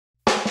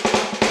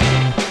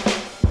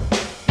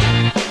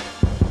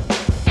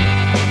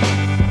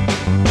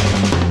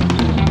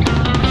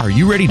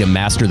ready to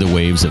master the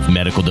waves of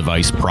medical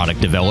device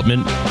product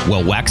development?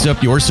 Well, wax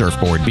up your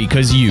surfboard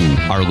because you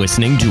are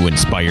listening to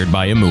Inspired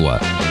by Imua.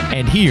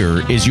 And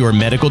here is your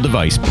medical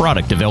device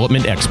product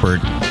development expert,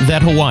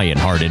 that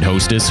Hawaiian-hearted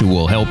hostess who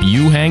will help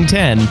you hang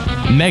 10,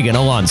 Meghan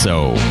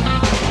Alonso.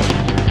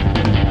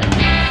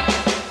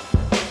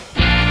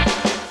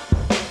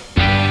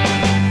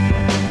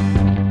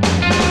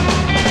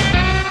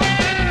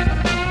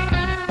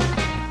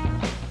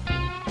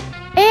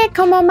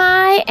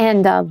 Komomai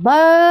and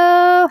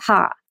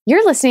aloha.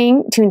 You're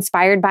listening to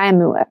Inspired by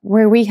Imua,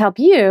 where we help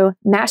you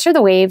master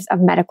the waves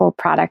of medical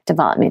product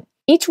development.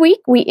 Each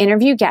week, we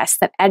interview guests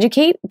that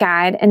educate,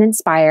 guide, and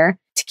inspire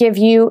to give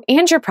you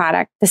and your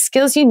product the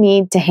skills you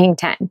need to hang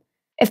 10.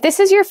 If this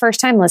is your first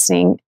time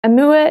listening,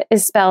 Imua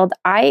is spelled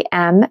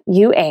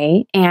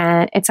I-M-U-A,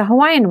 and it's a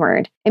Hawaiian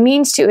word. It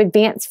means to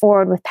advance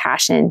forward with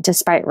passion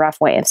despite rough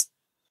waves.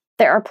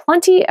 There are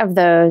plenty of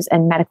those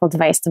in medical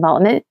device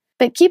development,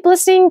 but keep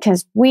listening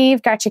because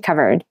we've got you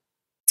covered.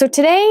 So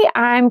today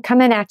I'm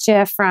coming at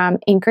you from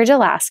Anchorage,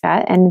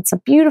 Alaska, and it's a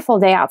beautiful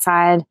day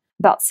outside,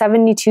 about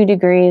 72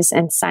 degrees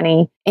and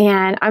sunny.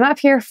 And I'm up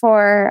here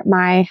for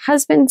my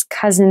husband's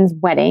cousin's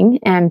wedding,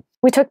 and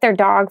we took their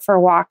dog for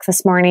a walk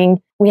this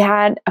morning. We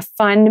had a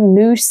fun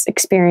moose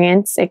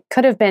experience. It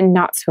could have been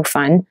not so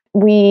fun.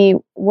 We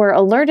were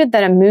alerted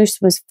that a moose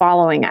was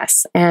following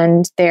us,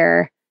 and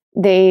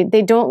they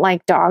don't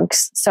like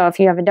dogs. So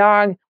if you have a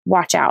dog,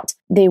 watch out.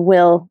 They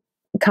will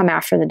come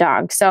after the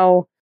dog.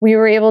 So we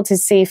were able to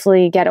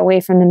safely get away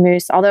from the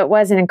moose, although it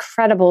was an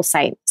incredible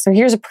sight. So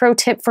here's a pro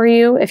tip for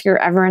you. If you're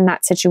ever in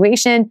that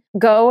situation,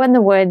 go in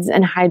the woods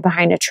and hide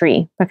behind a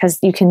tree, because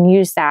you can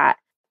use that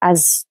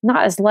as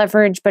not as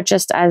leverage, but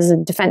just as a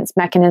defense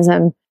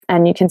mechanism.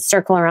 And you can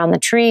circle around the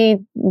tree.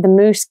 The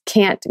moose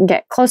can't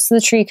get close to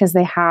the tree because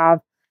they have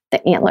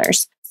the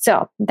antlers.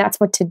 So that's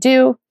what to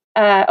do.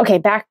 Okay,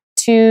 back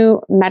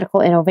to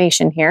medical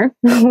innovation here,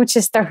 which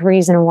is the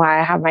reason why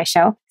I have my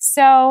show.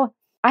 So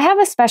I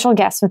have a special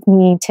guest with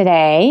me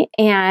today,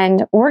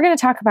 and we're going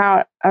to talk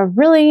about a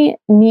really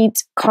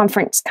neat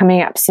conference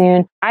coming up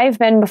soon. I've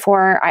been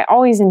before. I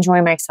always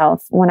enjoy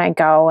myself when I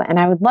go, and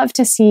I would love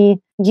to see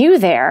you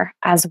there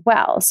as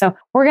well. So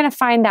we're going to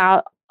find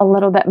out a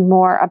little bit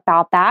more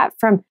about that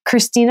from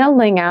Christina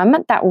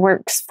Lingham that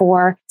works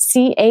for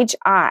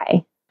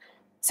CHI.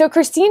 So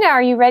Christina,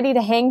 are you ready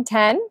to hang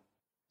 10?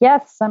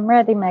 Yes, I'm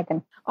ready,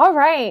 Meghan. All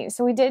right.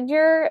 So we did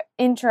your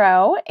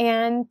intro,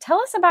 and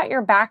tell us about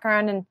your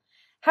background and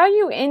how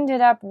you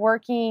ended up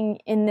working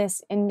in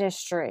this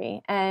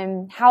industry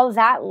and how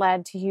that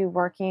led to you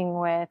working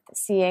with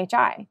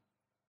CHI.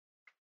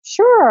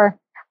 Sure.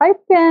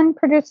 I've been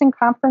producing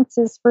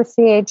conferences for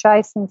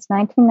CHI since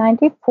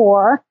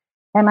 1994,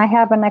 and I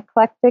have an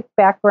eclectic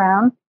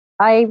background.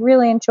 I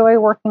really enjoy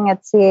working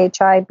at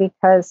CHI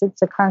because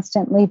it's a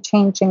constantly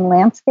changing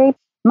landscape.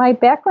 My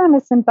background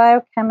is in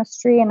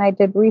biochemistry, and I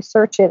did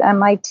research at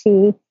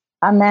MIT,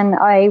 and then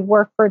I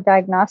worked for a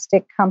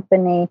diagnostic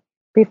company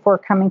before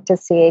coming to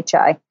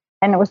CHI.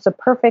 And it was a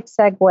perfect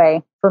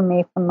segue for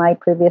me from my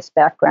previous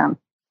background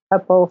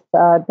of both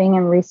being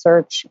in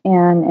research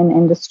and in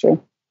industry.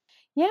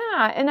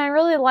 Yeah. And I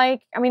really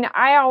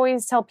I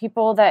always tell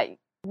people that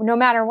no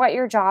matter what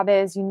your job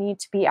is, you need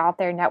to be out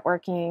there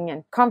networking,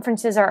 and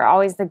conferences are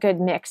always the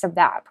good mix of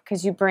that,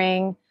 because you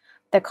bring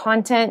the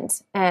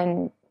content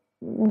and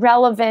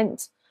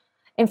relevant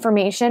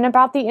information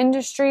about the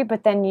industry,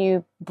 but then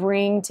you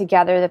bring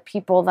together the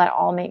people that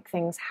all make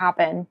things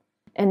happen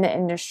in the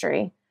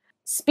industry.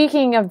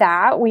 Speaking of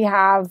that, we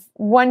have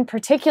one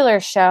particular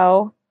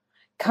show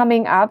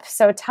coming up.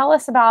 So tell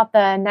us about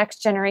the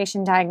Next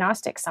Generation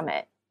Diagnostics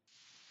Summit.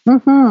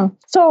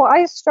 So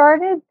I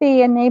started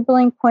the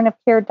Enabling Point of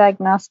Care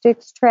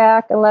Diagnostics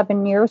track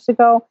 11 years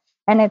ago,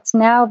 and it's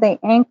now the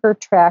anchor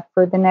track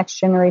for the Next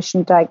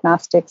Generation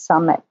Diagnostics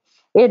Summit.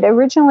 It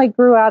originally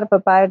grew out of a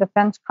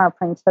biodefense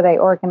conference that I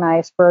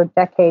organized for a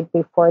decade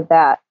before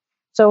that.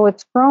 So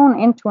it's grown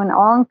into an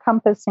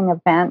all-encompassing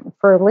event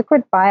for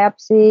liquid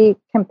biopsy,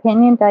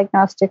 companion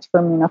diagnostics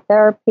for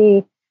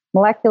immunotherapy,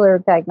 molecular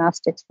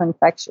diagnostics for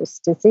infectious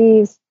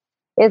disease.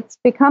 It's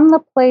become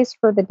the place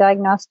for the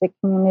diagnostic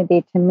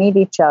community to meet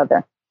each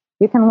other.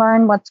 You can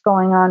learn what's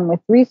going on with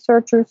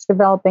researchers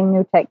developing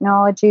new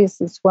technologies,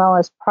 as well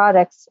as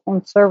products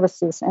and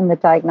services in the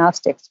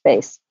diagnostic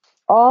space.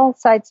 All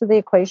sides of the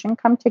equation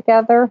come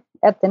together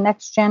at the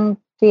Next Gen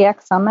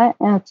DX Summit,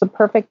 and it's a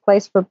perfect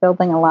place for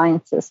building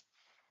alliances.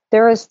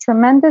 There is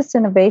tremendous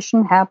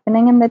innovation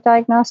happening in the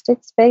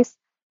diagnostic space,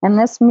 and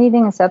this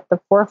meeting is at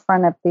the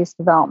forefront of these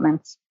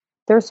developments.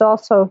 There's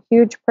also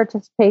huge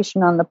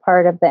participation on the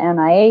part of the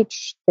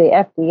NIH, the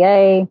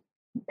FDA,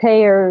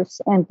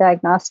 payers, and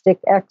diagnostic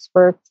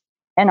experts.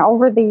 And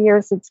over the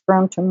years, it's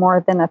grown to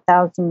more than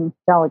 1,000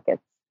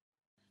 delegates.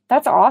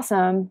 That's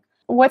awesome.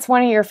 What's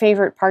one of your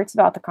favorite parts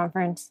about the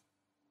conference?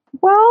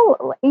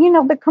 Well,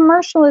 the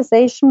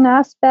commercialization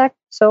aspect.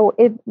 So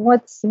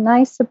what's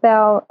nice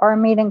about our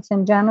meetings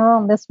in general,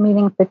 and this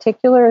meeting in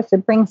particular, is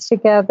it brings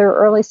together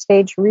early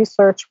stage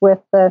research with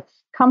the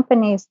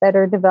companies that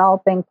are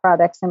developing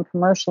products and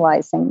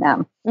commercializing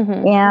them.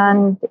 Mm-hmm.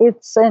 And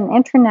it's an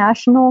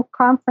international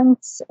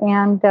conference,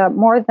 and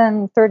more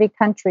than 30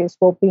 countries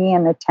will be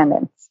in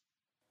attendance.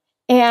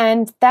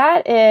 And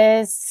that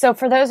is, so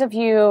for those of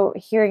you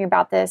hearing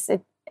about this,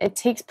 it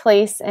takes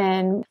place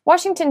in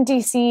Washington,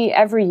 D.C.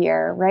 every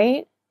year,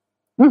 right?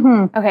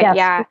 Mm-hmm. Okay,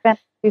 yes, yeah.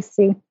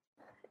 D.C.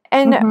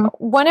 And Mm-hmm.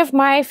 one of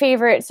my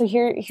favorite, so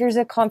here's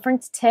a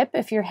conference tip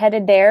if you're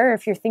headed there,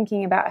 if you're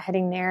thinking about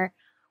heading there.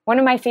 One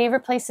of my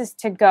favorite places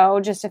to go,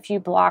 just a few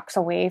blocks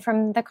away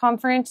from the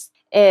conference,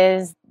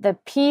 is the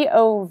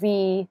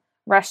POV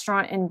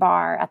restaurant and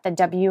bar at the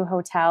W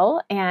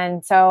Hotel.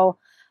 And so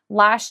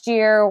last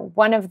year,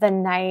 one of the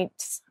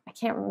nights, I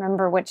can't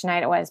remember which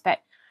night it was,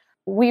 but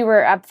we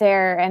were up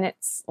there, and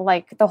it's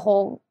like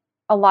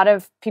a lot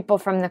of people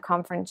from the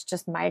conference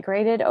just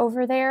migrated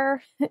over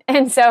there.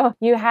 And so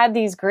you had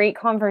these great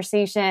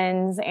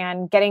conversations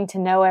and getting to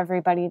know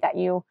everybody that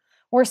you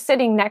were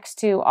sitting next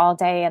to all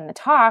day in the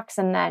talks.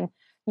 And then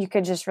you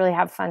could just really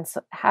have fun,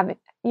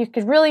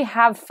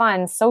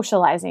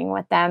 socializing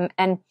with them.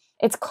 And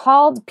it's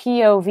called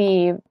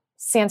POV,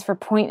 stands for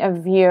point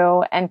of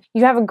view. And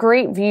you have a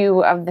great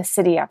view of the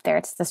city up there.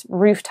 It's this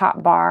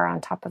rooftop bar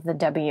on top of the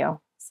W.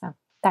 So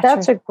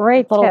that's a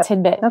great little tip.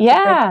 tidbit. That's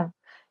Yeah.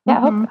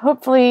 Yeah, Mm-hmm.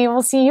 hopefully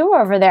we'll see you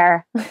over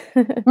there.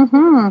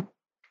 Mm-hmm.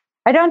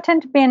 I don't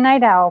tend to be a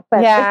night owl,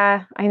 but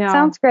yeah, I know.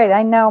 Sounds great.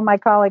 I know my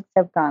colleagues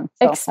have gone,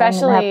 so I'm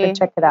gonna have to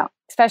check it out.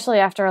 Especially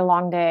after a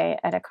long day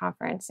at a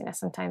conference,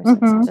 sometimes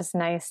Mm-hmm. it's just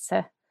nice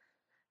to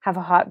have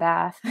a hot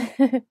bath.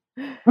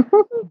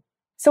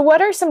 So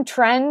what are some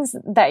trends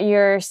that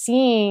you're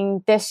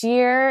seeing this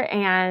year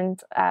and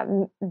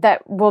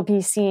that we'll be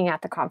seeing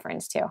at the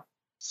conference too?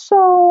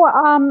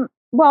 So,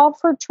 well,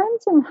 for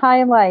trends and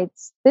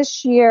highlights,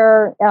 this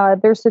year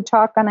there's a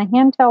talk on a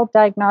handheld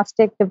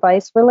diagnostic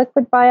device for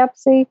liquid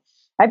biopsy.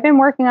 I've been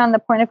working on the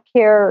point of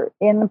care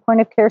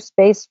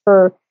space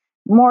for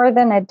more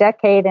than a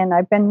decade, and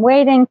I've been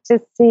waiting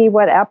to see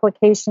what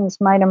applications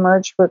might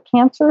emerge for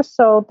cancer.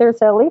 So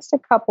there's at least a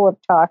couple of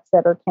talks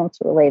that are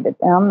cancer related,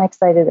 and I'm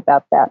excited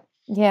about that.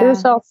 Yeah.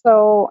 There's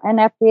also an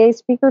FDA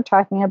speaker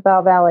talking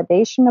about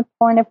validation of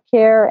point of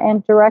care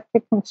and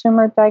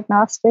direct-to-consumer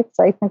diagnostics.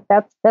 I think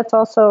that's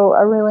also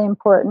a really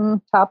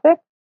important topic.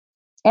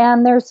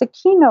 And there's a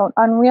keynote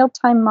on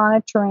real-time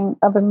monitoring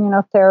of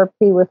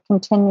immunotherapy with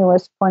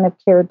continuous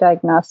point-of-care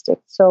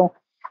diagnostics. So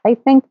I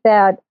think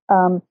that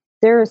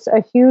there's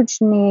a huge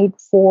need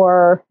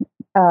for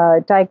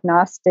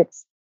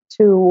diagnostics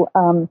to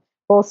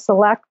both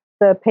select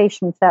the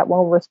patients that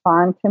will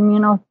respond to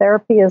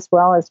immunotherapy as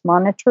well as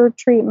monitor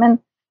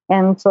treatment.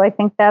 And so I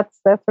think that's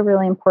a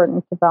really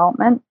important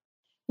development.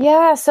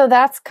 Yeah, so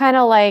that's kind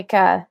of like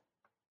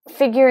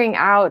figuring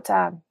out,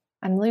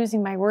 I'm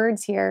losing my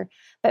words here,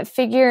 but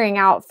figuring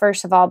out,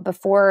 first of all,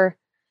 before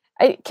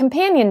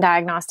companion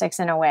diagnostics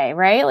in a way,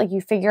 right? Like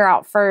you figure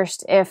out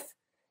first if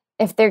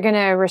they're going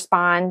to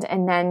respond,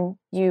 and then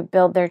you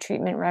build their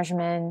treatment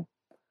regimen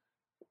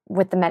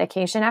with the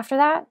medication after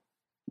that.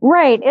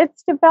 Right.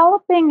 It's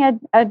developing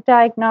a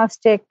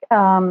diagnostic.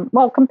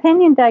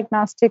 Companion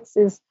diagnostics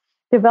is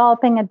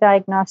developing a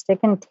diagnostic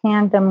in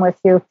tandem with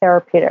your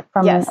therapeutic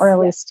from an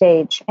early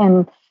stage.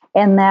 And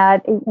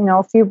that,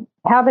 if you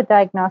have a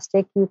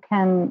diagnostic, you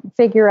can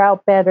figure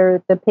out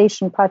better the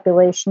patient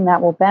population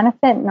that will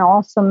benefit and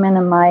also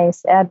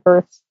minimize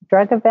adverse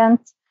drug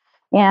events.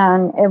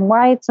 And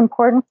why it's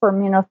important for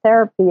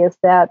immunotherapy is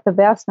that the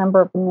vast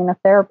number of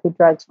immunotherapy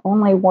drugs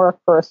only work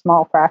for a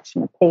small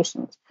fraction of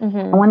patients. Mm-hmm.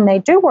 And when they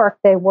do work,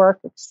 they work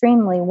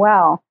extremely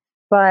well.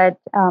 But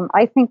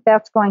I think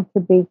that's going to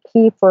be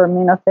key for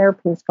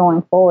immunotherapies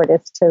going forward,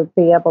 is to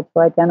be able to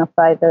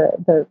identify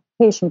the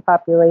patient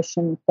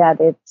population that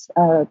it's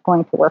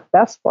going to work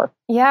best for.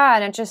 Yeah,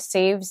 and it just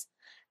saves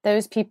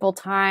those people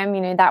time,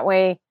 that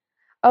way.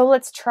 Oh,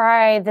 let's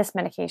try this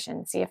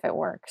medication, see if it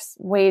works.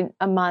 Wait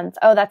a month.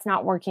 Oh, that's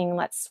not working.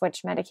 Let's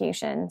switch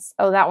medications.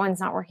 Oh, that one's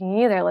not working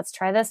either. Let's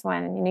try this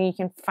one. You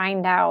can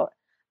find out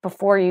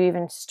before you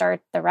even start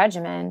the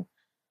regimen.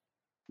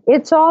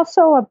 It's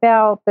also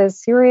about the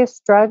serious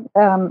drug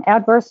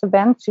adverse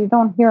events. You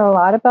don't hear a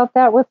lot about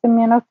that with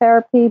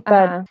immunotherapy,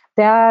 but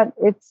that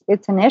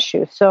it's an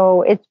issue.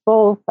 So it's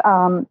both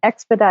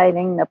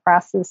expediting the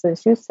process,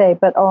 as you say,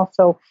 but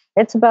also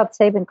it's about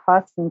saving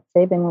costs and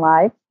saving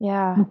lives.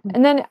 Yeah.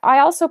 And then I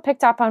also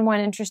picked up on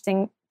one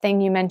interesting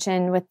thing you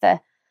mentioned with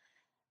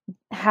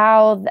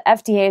how the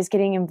FDA is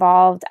getting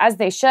involved, as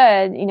they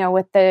should,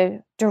 with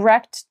the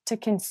direct to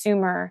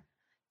consumer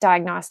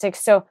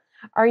diagnostics. So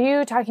are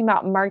you talking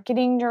about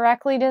marketing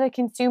directly to the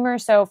consumer?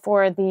 So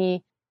for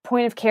the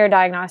point of care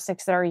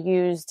diagnostics that are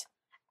used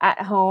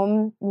at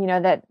home,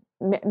 that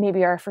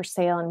maybe are for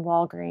sale in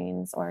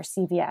Walgreens or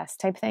CVS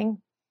type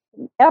thing?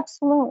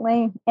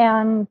 Absolutely.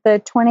 And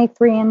the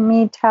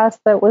 23andMe test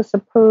that was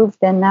approved,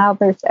 and now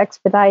there's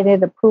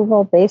expedited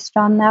approval based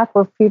on that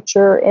for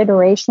future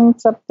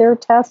iterations of their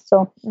tests.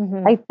 So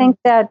I think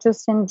that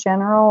just in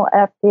general,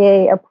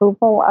 FDA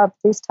approval of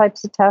these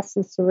types of tests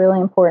is a really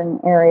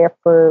important area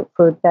for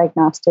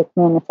diagnostic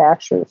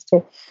manufacturers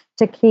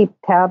to keep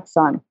tabs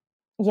on.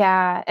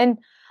 Yeah. And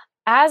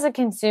as a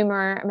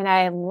consumer, I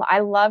mean, I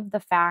love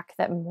the fact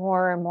that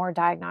more and more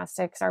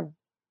diagnostics are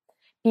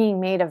being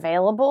made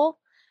available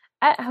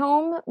at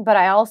home, but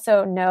I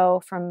also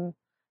know from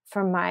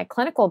my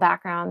clinical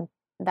background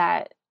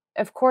that,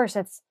 of course,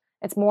 it's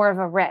more of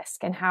a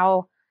risk. And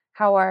how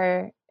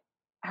are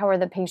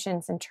the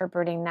patients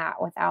interpreting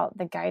that without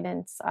the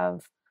guidance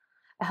of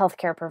a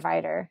healthcare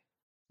provider?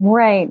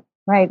 Right.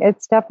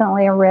 It's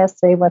definitely a risk.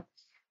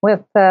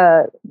 With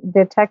the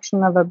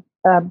detection of a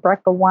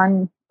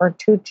BRCA1 or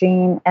 2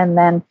 gene, and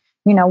then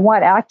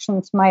what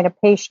actions might a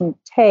patient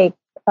take,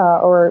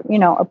 or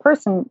a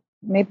person.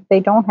 Maybe they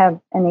don't have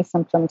any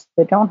symptoms,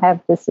 they don't have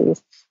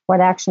disease.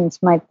 What actions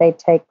might they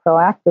take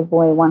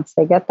proactively once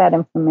they get that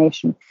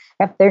information?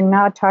 If they're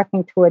not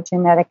talking to a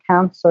genetic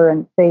counselor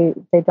and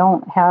they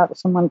don't have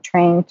someone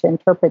trained to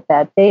interpret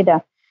that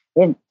data,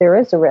 there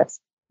is a risk.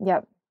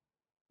 Yep.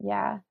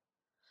 Yeah.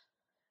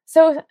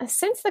 So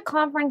since the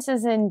conference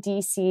is in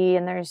D.C.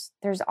 and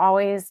there's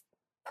always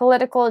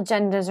political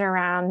agendas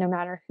around, no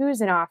matter who's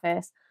in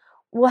office,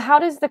 well, how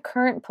does the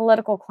current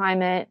political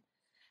climate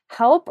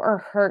help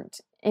or hurt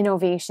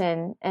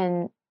innovation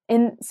and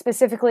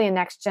specifically in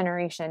next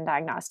generation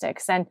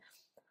diagnostics? And,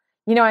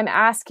 I'm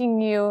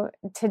asking you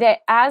today,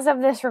 as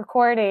of this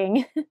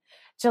recording,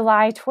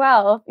 July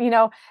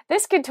 12th,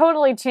 this could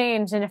totally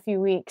change in a few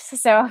weeks.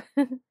 So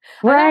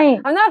right.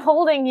 I'm not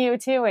holding you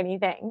to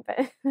anything.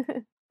 But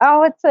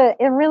oh, it's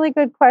a really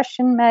good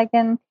question,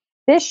 Megan.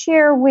 This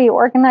year, we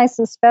organized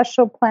a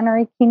special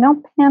plenary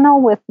keynote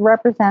panel with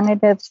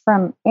representatives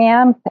from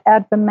AMP,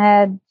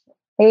 AdvaMed,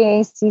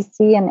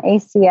 AACC, and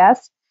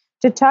ACS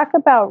to talk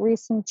about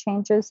recent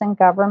changes in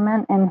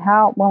government and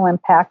how it will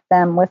impact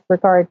them with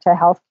regard to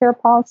healthcare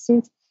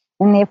policies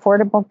in the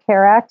Affordable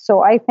Care Act.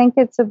 So I think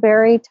it's a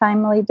very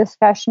timely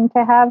discussion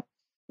to have.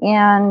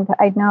 And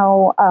I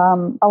know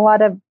a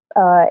lot of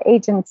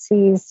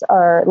agencies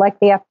are, like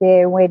the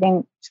FDA,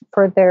 waiting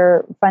for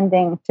their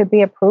funding to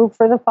be approved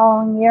for the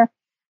following year.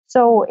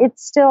 So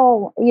it's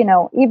still,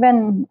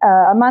 even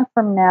a month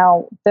from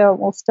now, there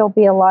will still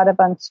be a lot of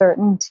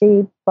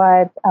uncertainty.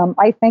 But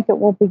I think it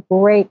will be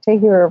great to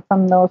hear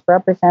from those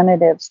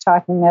representatives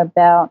talking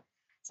about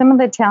some of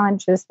the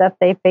challenges that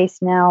they face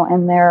now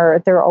and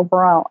their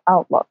overall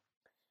outlook.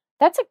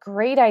 That's a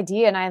great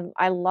idea. And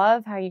I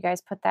love how you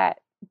guys put that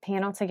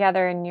panel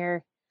together, and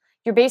you're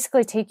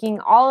basically taking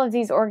all of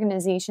these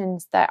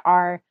organizations that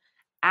are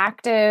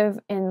active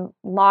in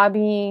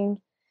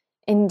lobbying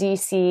in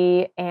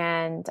DC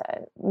and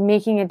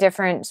making a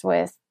difference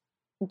with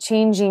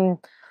changing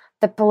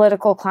the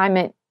political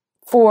climate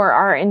for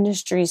our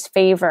industry's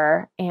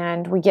favor,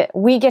 and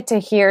we get to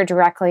hear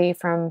directly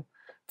from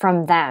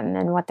them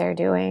and what they're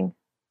doing.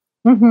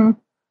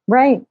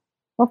 Right.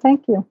 Well,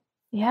 thank you.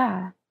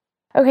 Yeah.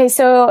 Okay,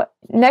 so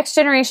Next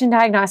Generation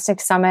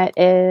Diagnostics Summit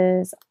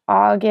is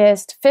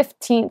August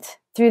 15th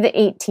through the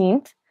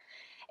 18th.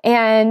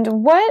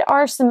 And what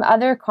are some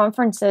other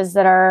conferences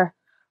that are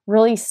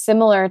really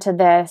similar to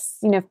this?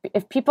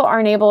 If people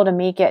aren't able to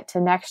make it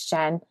to Next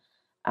Gen,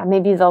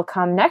 maybe they'll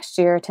come next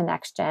year to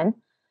Next Gen.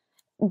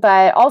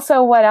 But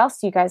also, what else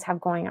do you guys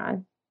have going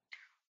on?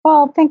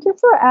 Well, thank you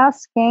for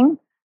asking.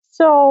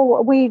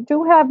 So we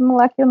do have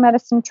Molecular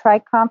Medicine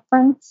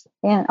Tri-Conference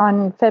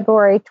on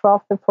February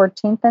 12th to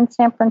 14th in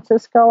San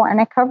Francisco, and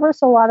it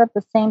covers a lot of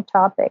the same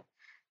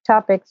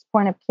topics,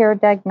 point of care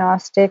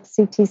diagnostics,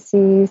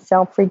 CTC,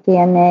 cell-free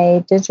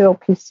DNA, digital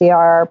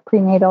PCR,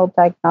 prenatal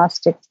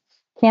diagnostics,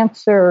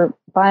 cancer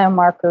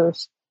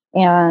biomarkers,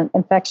 and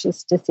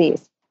infectious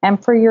disease.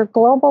 And for your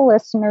global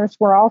listeners,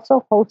 we're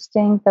also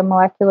hosting the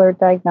Molecular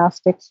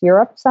Diagnostics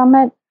Europe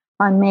Summit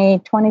on May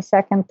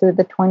 22nd through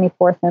the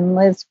 24th in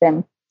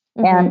Lisbon.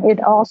 And it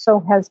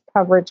also has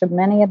coverage of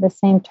many of the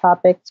same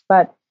topics,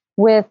 but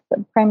with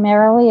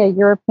primarily a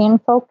European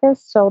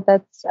focus. So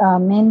that's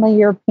mainly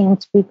European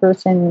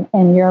speakers and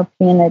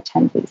European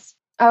attendees.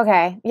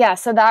 Okay. Yeah.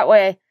 So that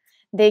way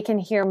they can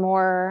hear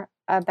more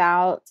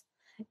about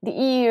the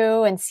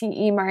EU and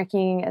CE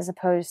marking as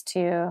opposed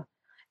to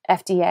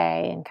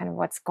FDA and kind of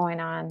what's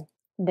going on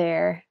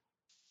there.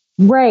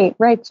 Right.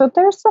 So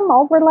there's some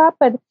overlap,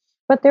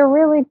 but they're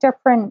really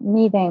different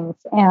meetings.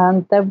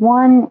 And the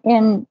one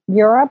in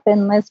Europe,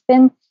 in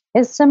Lisbon,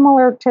 is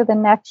similar to the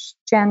Next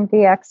Gen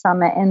DX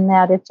Summit in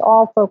that it's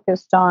all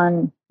focused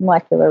on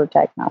molecular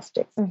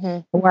diagnostics.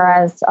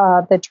 Whereas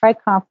the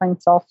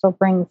Tri-Conference also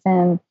brings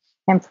in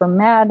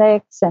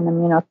informatics and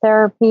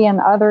immunotherapy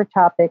and other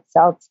topics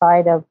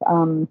outside of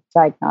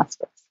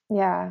diagnostics.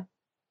 Yeah.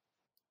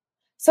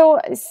 So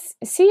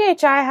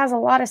CHI has a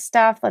lot of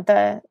stuff, like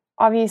the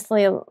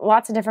obviously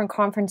lots of different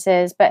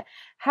conferences, but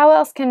how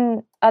else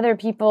can other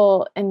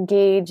people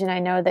engage? And I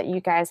know that you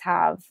guys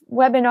have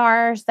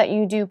webinars that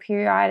you do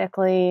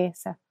periodically.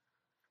 So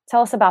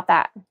tell us about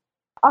that.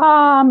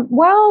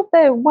 Well,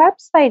 the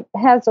website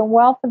has a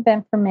wealth of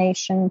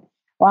information.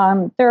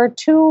 There are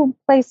two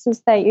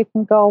places that you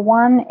can go.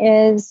 One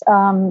is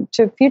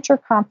to future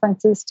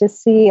conferences to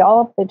see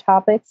all of the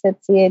topics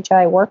that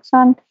CHI works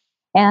on.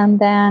 And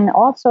then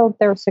also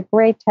there's a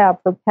great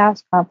tab for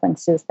past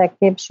conferences that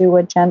gives you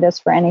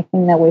agendas for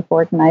anything that we've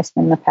organized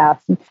in the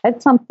past. And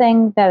it's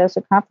something that as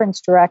a conference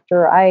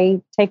director,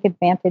 I take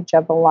advantage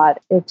of a lot.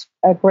 It's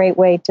a great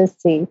way to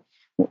see,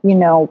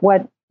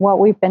 what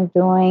we've been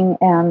doing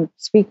and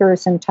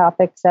speakers and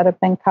topics that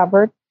have been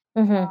covered.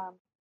 Mm-hmm.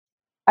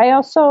 I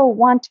also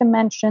want to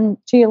mention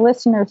to your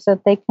listeners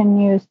that they can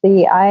use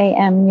the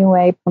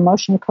IMUA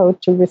promotion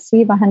code to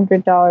receive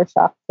 $100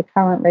 off the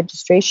current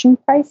registration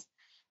price.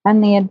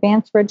 And the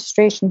advanced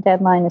registration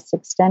deadline is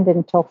extended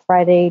until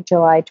Friday,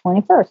 July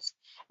 21st.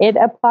 It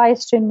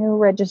applies to new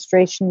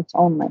registrations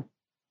only.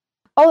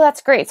 Oh,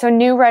 that's great. So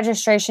new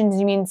registrations,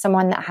 you mean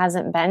someone that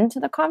hasn't been to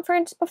the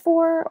conference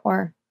before,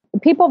 or?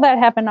 People that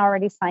haven't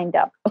already signed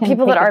up.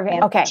 People that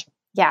are, okay.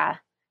 Yeah.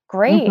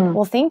 Great. Mm-hmm.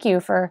 Well, thank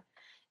you for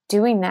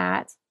doing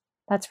that.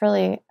 That's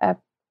really a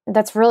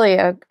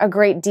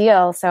great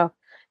deal. So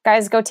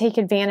guys, go take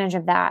advantage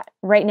of that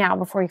right now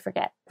before you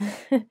forget.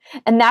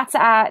 And that's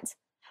at,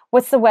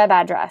 what's the web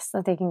address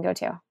that they can go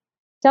to?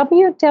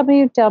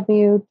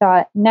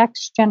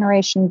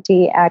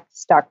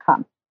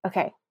 www.nextgenerationdx.com.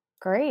 Okay,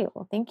 great.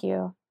 Well, thank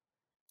you.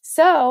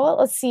 So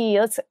let's see.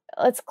 Let's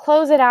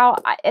close it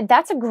out.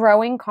 That's a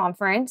growing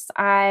conference.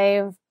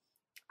 I've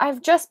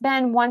just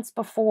been once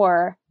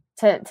before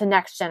to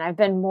NextGen. I've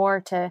been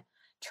more to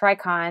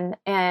TriCon,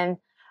 and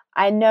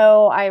I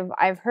know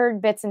I've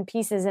heard bits and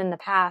pieces in the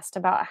past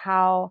about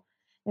how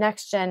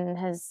NextGen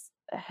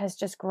has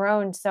just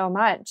grown so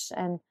much.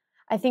 And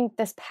I think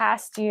this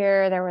past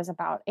year there was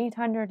about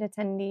 800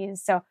 attendees.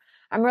 So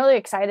I'm really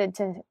excited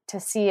to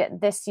see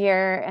it this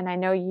year. And I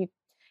know you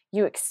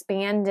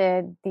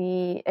expanded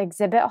the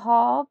exhibit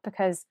hall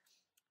because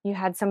you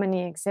had so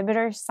many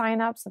exhibitors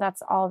sign up. So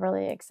that's all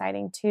really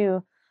exciting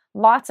too.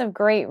 Lots of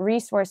great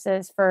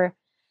resources for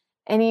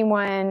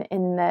anyone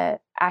in the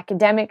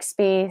academic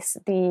space,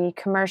 the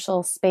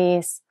commercial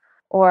space,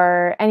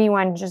 or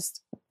anyone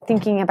just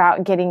thinking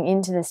about getting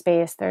into the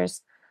space.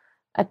 There's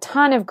a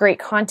ton of great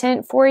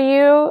content for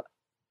you.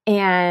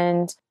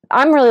 And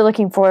I'm really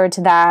looking forward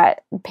to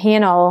that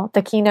panel,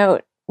 the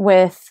keynote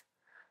with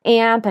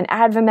AMP and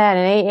AdvaMed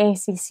and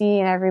AACC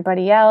and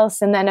everybody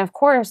else. And then, of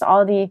course,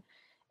 all the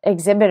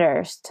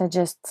exhibitors to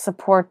just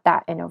support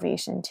that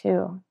innovation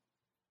too.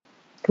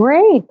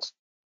 Great.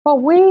 Well,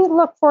 we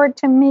look forward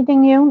to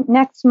meeting you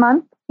next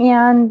month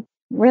and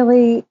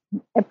really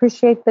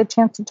appreciate the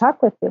chance to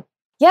talk with you.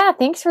 Yeah,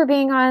 thanks for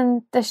being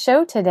on the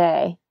show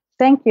today.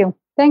 Thank you.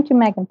 Thank you,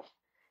 Meghan.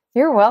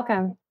 You're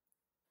welcome.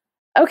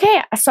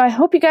 Okay, so I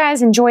hope you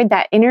guys enjoyed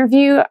that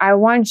interview. I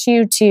want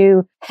you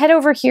to head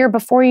over here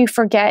before you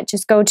forget.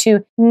 Just go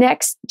to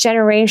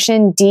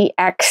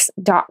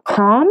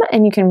nextgenerationdx.com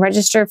and you can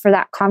register for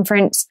that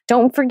conference.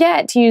 Don't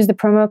forget to use the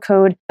promo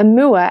code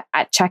Imua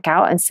at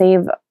checkout and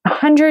save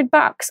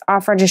 $100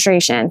 off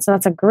registration. So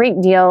that's a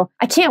great deal.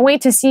 I can't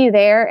wait to see you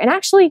there. And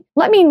actually,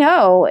 let me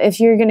know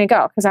if you're going to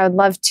go because I would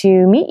love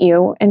to meet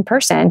you in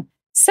person.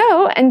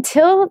 So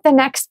until the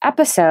next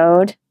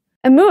episode,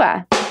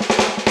 Imua.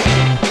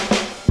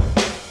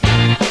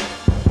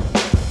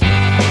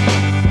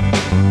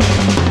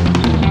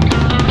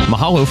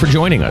 Mahalo for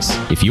joining us.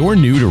 If you're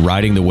new to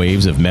riding the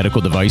waves of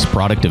medical device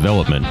product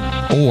development,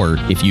 or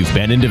if you've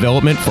been in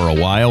development for a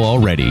while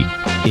already,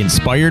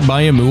 Inspired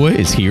by Imua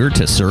is here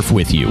to surf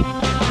with you.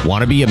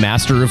 Want to be a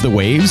master of the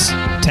waves?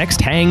 Text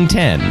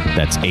HANG10,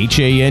 that's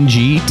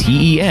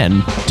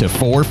HANGTEN, to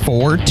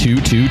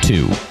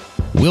 44222.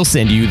 We'll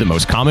send you the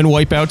most common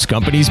wipeouts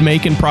companies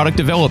make in product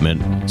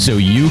development so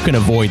you can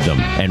avoid them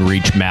and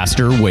reach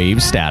master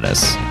wave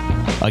status.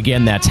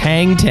 Again, that's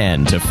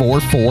HANG10 to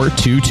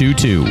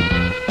 44222.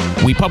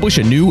 We publish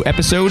a new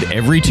episode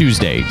every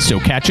Tuesday, so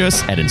catch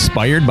us at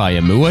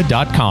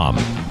inspiredbyimua.com.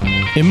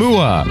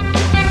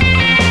 Imua!